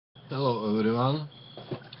Hello everyone.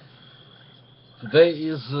 Today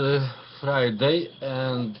is Friday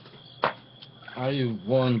and I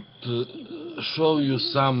want to show you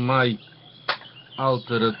some my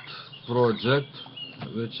altered project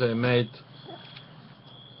which I made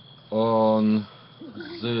on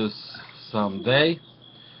this Sunday.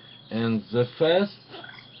 And the first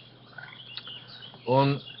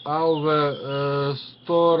on our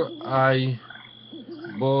store I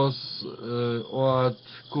bought oat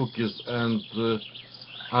cookies and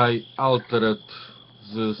I altered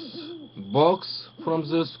this box from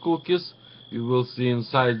these cookies. You will see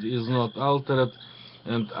inside is not altered,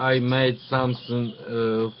 and I made something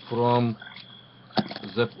from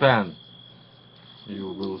the pen. You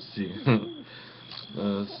will see.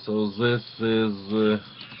 So this is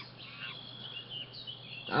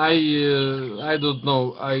I don't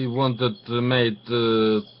know. I wanted to make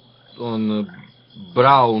on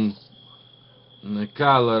brown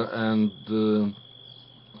color, and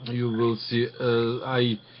you will see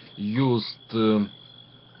I used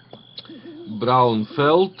brown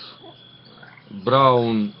felt,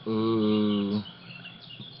 brown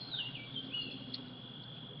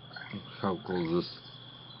how call this,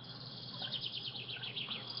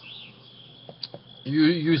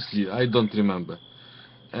 you see, I don't remember,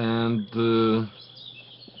 and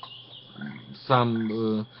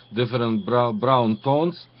some different brown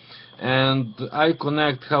tones, and I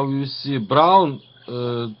connect, how you see, brown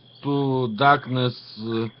to darkness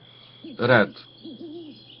red,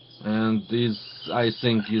 and this I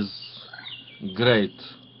think is great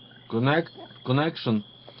connection.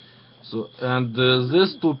 So, and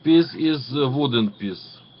this two piece is a wooden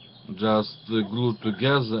piece, just glued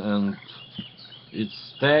together, and it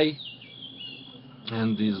stay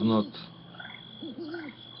and is not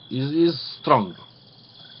is strong.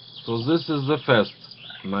 So this is the first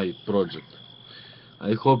my project.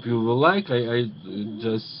 I hope you will like. I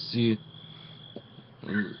just see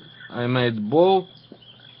I made bow,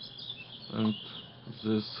 and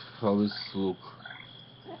this how it look.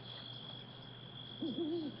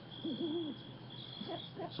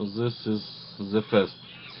 So this is the first.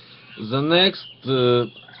 The next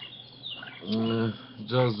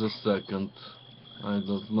just a second, I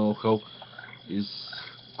don't know how is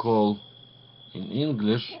called in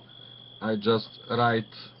English. I just write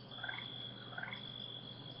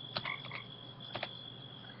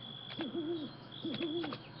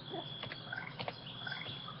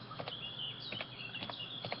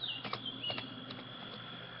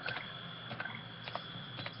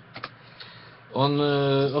on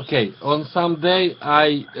okay, on some day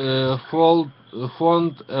I found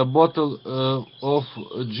a bottle of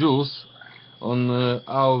juice on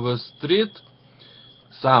our street,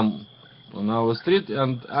 some on our street,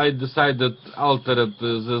 and I decided alter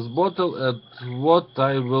this bottle at what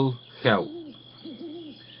I will have.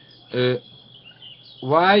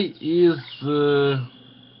 Why is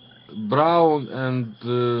brown and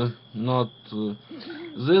not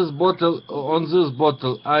this bottle? On this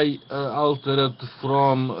bottle I altered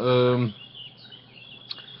from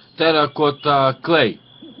terracotta clay.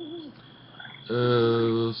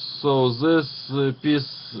 So this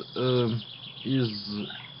piece is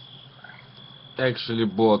actually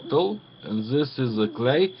bottle, and this is a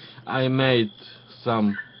clay. I made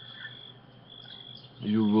some,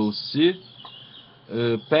 you will see,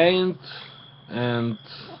 paint, and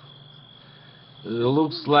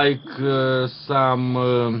looks like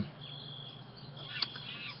some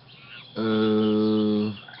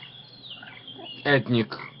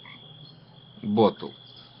ethnic bottle.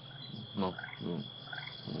 No,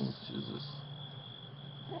 let's see this.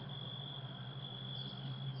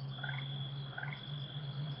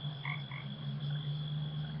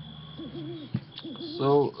 So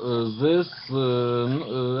this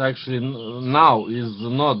actually now is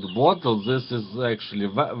not bottle. This is actually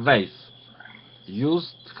vase,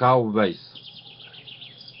 used how vase,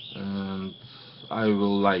 and I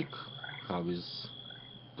will like how is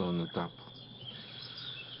done it up.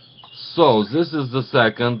 So this is the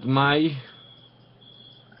second my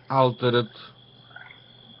altered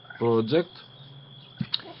project.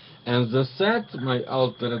 And the third my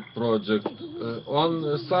altered project,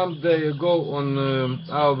 on some day ago on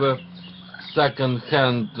our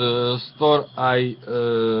second-hand store I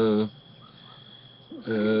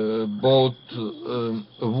bought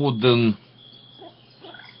a wooden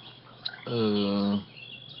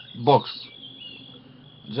box,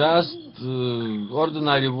 just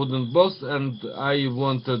ordinary wooden box, and I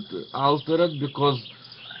wanted alter it because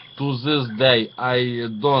to this day I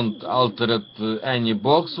don't alter it any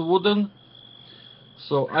box wooden.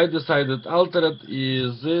 So I decided alter it.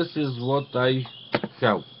 This is what I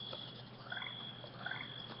have.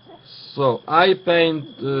 So I paint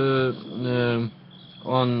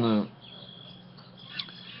on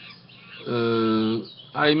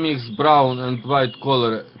I mix brown and white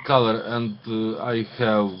color, and I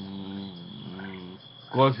have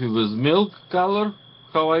coffee with milk color,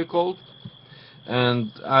 how I call it,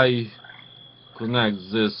 and I connect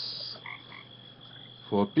this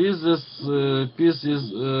four pieces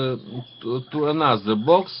pieces to another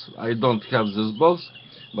box. I don't have this box,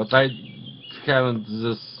 but I haven't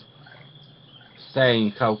this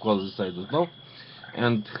saying how call this I don't know,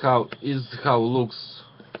 and how looks.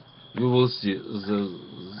 You will see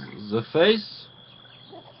the face,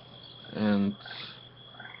 and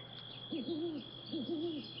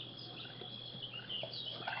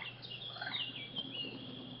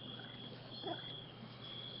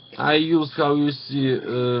I use, how you see,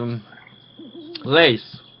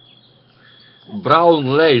 lace, brown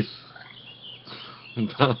lace,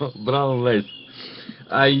 brown lace.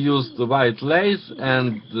 I used white lace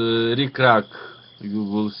and recrack. You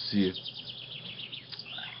will see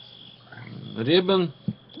ribbon,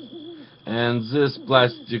 and this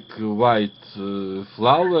plastic white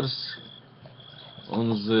flowers on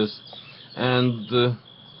this, and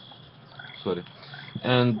sorry,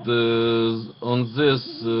 and on this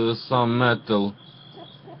some metal.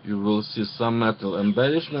 You will see some metal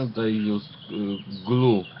embellishment. I used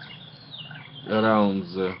glue around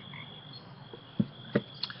the.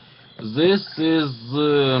 This is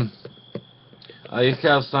I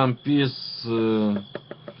have some piece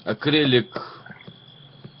acrylic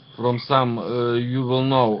from some you will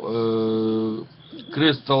know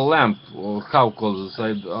crystal lamp, or how call this,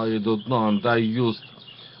 I don't know, and I used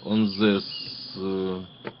on this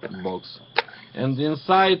box. And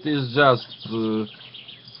inside is just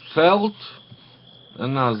felt,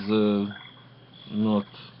 another not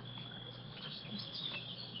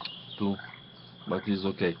two, but is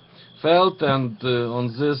okay. Felt, and on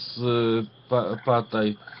this part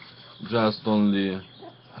I just only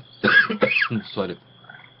sorry,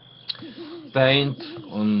 paint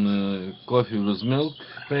on coffee with milk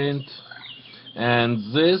paint,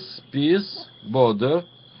 and this piece border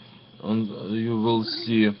on you will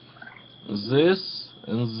see this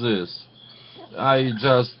and this. I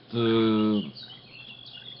just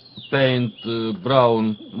paint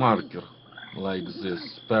brown marker like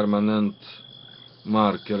this, permanent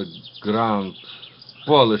marker, ground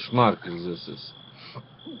polish marker. This is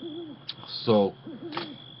so.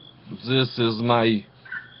 This is my,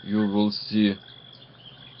 you will see,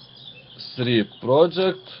 3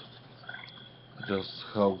 project. Just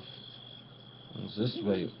how this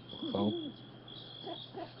way, how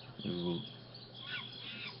you will.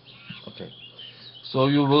 Okay. So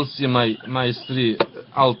you will see my 3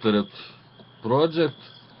 altered project,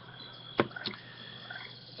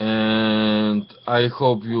 and I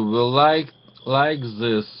hope you will like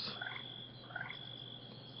this.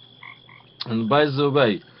 And by the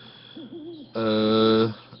way,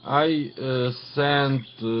 I sent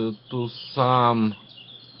to some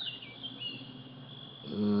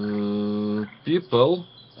people,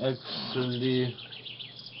 actually,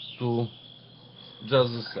 to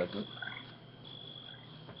just a second.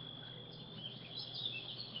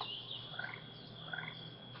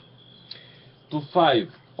 To 5.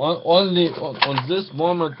 Only on this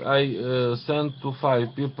moment I sent to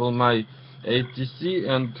 5 people my ATC,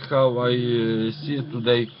 and how I see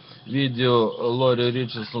today video Lori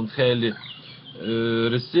Richardson Haley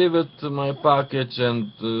received my package,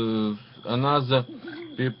 and another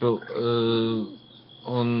people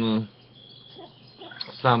on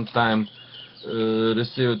some time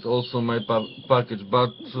received also my package,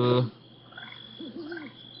 but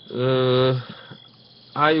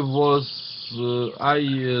I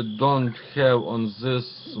don't have on this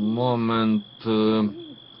moment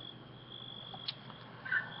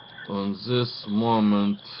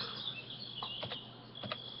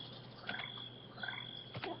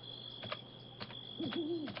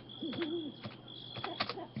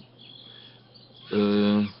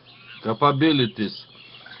capabilities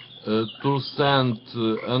to send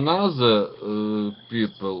another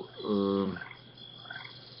people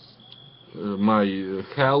my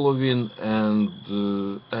Halloween and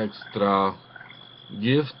extra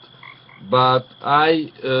gift, but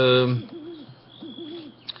I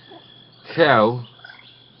have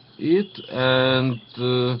it, and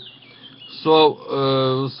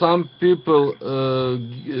so some people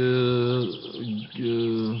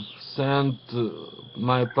sent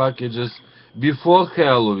my packages before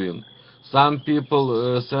Halloween. Some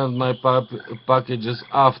people send my packages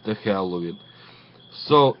after Halloween.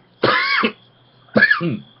 So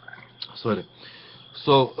sorry.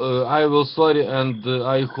 So I will sorry, and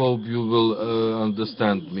I hope you will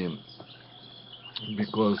understand me,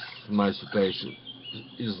 because my situation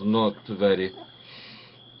is not very,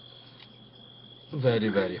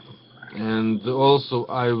 and also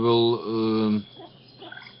I will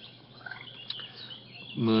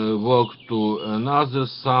walk to another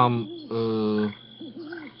some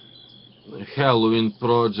Halloween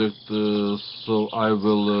project, so I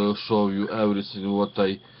will show you everything what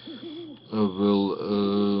I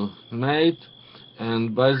will made.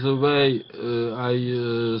 And by the way,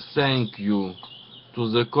 I thank you to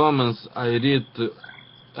the comments. I read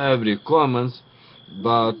every comments,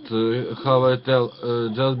 but how I tell,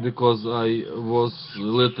 just because I was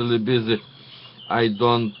little busy, I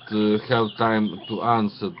don't have time to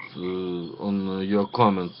answer on your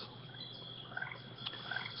comments.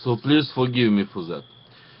 So please forgive me for that.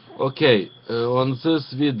 Okay, on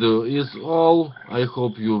this video is all. I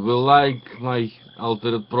hope you will like my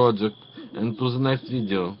altered project, and to the next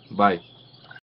video. Bye.